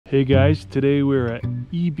Hey guys, today we're at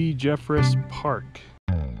E.B. Jeffress Park.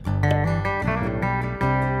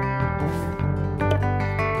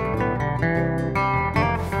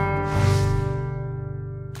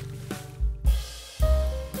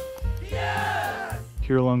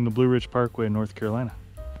 Here along the Blue Ridge Parkway in North Carolina.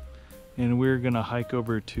 And we're gonna hike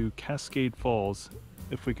over to Cascade Falls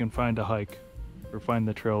if we can find a hike or find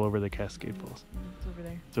the trail over the Cascade Falls. It's over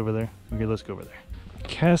there. It's over there? Okay, let's go over there.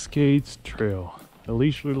 Cascades Trail, a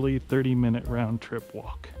leisurely 30-minute round trip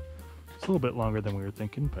walk. It's a little bit longer than we were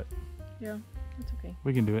thinking, but yeah, it's okay.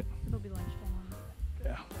 We can do it. It'll be lunchtime on it.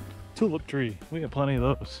 Yeah. Tulip tree, we have plenty of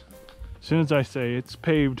those. As soon as I say it's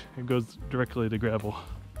paved, it goes directly to gravel.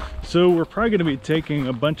 So we're probably going to be taking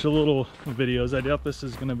a bunch of little videos. I doubt this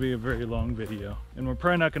is going to be a very long video. And we're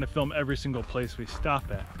probably not going to film every single place we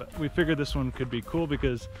stop at. But we figured this one could be cool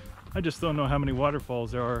because I just don't know how many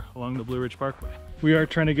waterfalls there are along the Blue Ridge Parkway. We are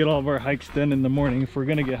trying to get all of our hikes done in the morning if we're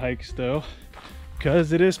going to get hikes though.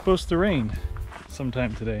 Because it is supposed to rain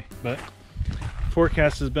sometime today. But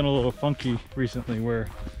forecast has been a little funky recently where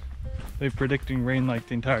they're predicting rain like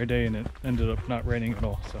the entire day and it ended up not raining at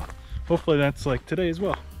all. So hopefully that's like today as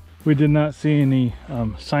well. We did not see any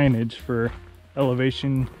signage for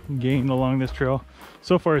elevation gain along this trail.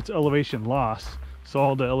 So far it's elevation loss, so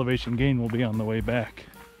all the elevation gain will be on the way back.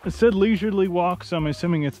 It said leisurely walk, so I'm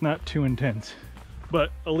assuming it's not too intense.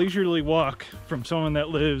 But a leisurely walk from someone that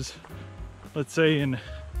lives, let's say in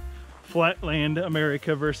flatland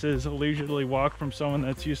America versus a leisurely walk from someone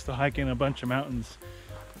that's used to hiking a bunch of mountains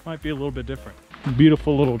might be a little bit different.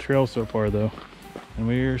 Beautiful little trail so far though. And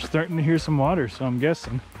we're starting to hear some water, so I'm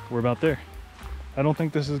guessing we're about there. I don't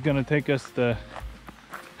think this is going to take us the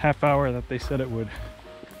half hour that they said it would.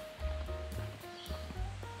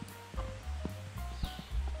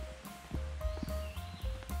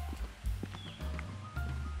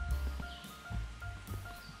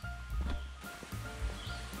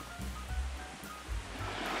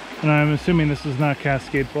 And I'm assuming this is not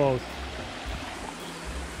Cascade Falls.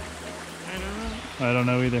 I don't know. I don't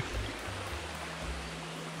know either.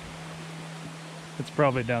 It's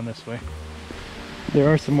probably down this way.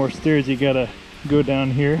 There are some more stairs you gotta go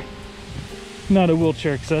down here. Not a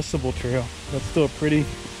wheelchair accessible trail, but still a pretty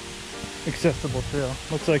accessible trail.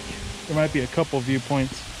 Looks like there might be a couple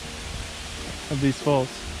viewpoints of these falls.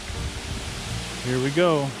 Here we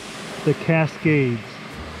go. The Cascades.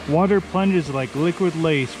 Water plunges like liquid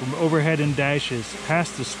lace from overhead and dashes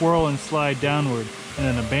past the swirl and slide downward in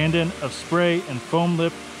an abandon of spray and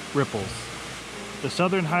foam-lipped ripples. The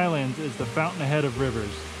Southern Highlands is the fountainhead of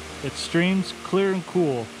rivers. Its streams, clear and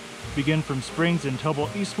cool, begin from springs and tumble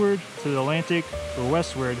eastward to the Atlantic or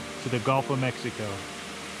westward to the Gulf of Mexico.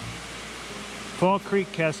 Fall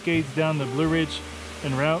Creek cascades down the Blue Ridge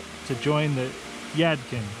en route to join the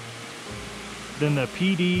Yadkin, then the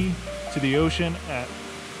PD to the ocean at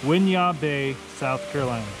Winyah Bay, South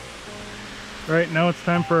Carolina. All right, now it's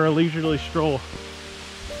time for our leisurely stroll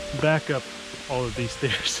back up all of these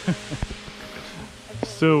stairs.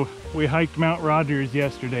 So we hiked Mount Rogers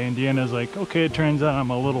yesterday and Deanna's like, okay, it turns out I'm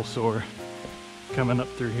a little sore coming up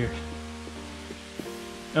through here.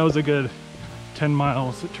 That was a good 10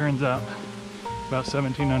 miles, it turns out. About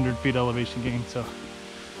 1,700 feet elevation gain, so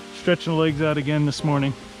stretching the legs out again this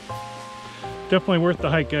morning. Definitely worth the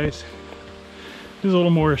hike, guys. It's a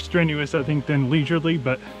little more strenuous, I think, than leisurely,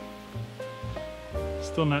 but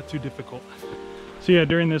still not too difficult. So yeah,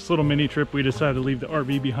 during this little mini trip, we decided to leave the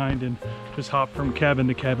RV behind and just hop from cabin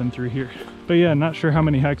to cabin through here. But yeah, not sure how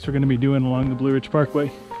many hikes we're going to be doing along the Blue Ridge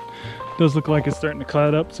Parkway. Does look like it's starting to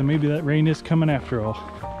cloud up, so maybe that rain is coming after all.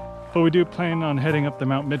 But we do plan on heading up to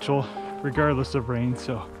Mount Mitchell regardless of rain,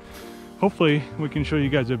 so hopefully we can show you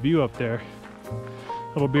guys a view up there.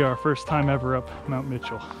 It'll be our first time ever up Mount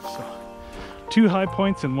Mitchell. So 2 high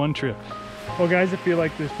points in one trip. Well guys, if you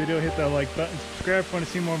like this video, hit that like button, subscribe if you want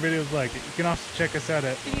to see more videos like it. You can also check us out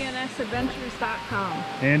at DNSadventures.com.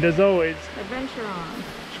 And as always, adventure on.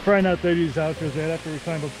 should probably not do these outros right after we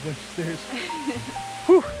climb up a bunch of stairs.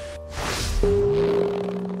 Whew.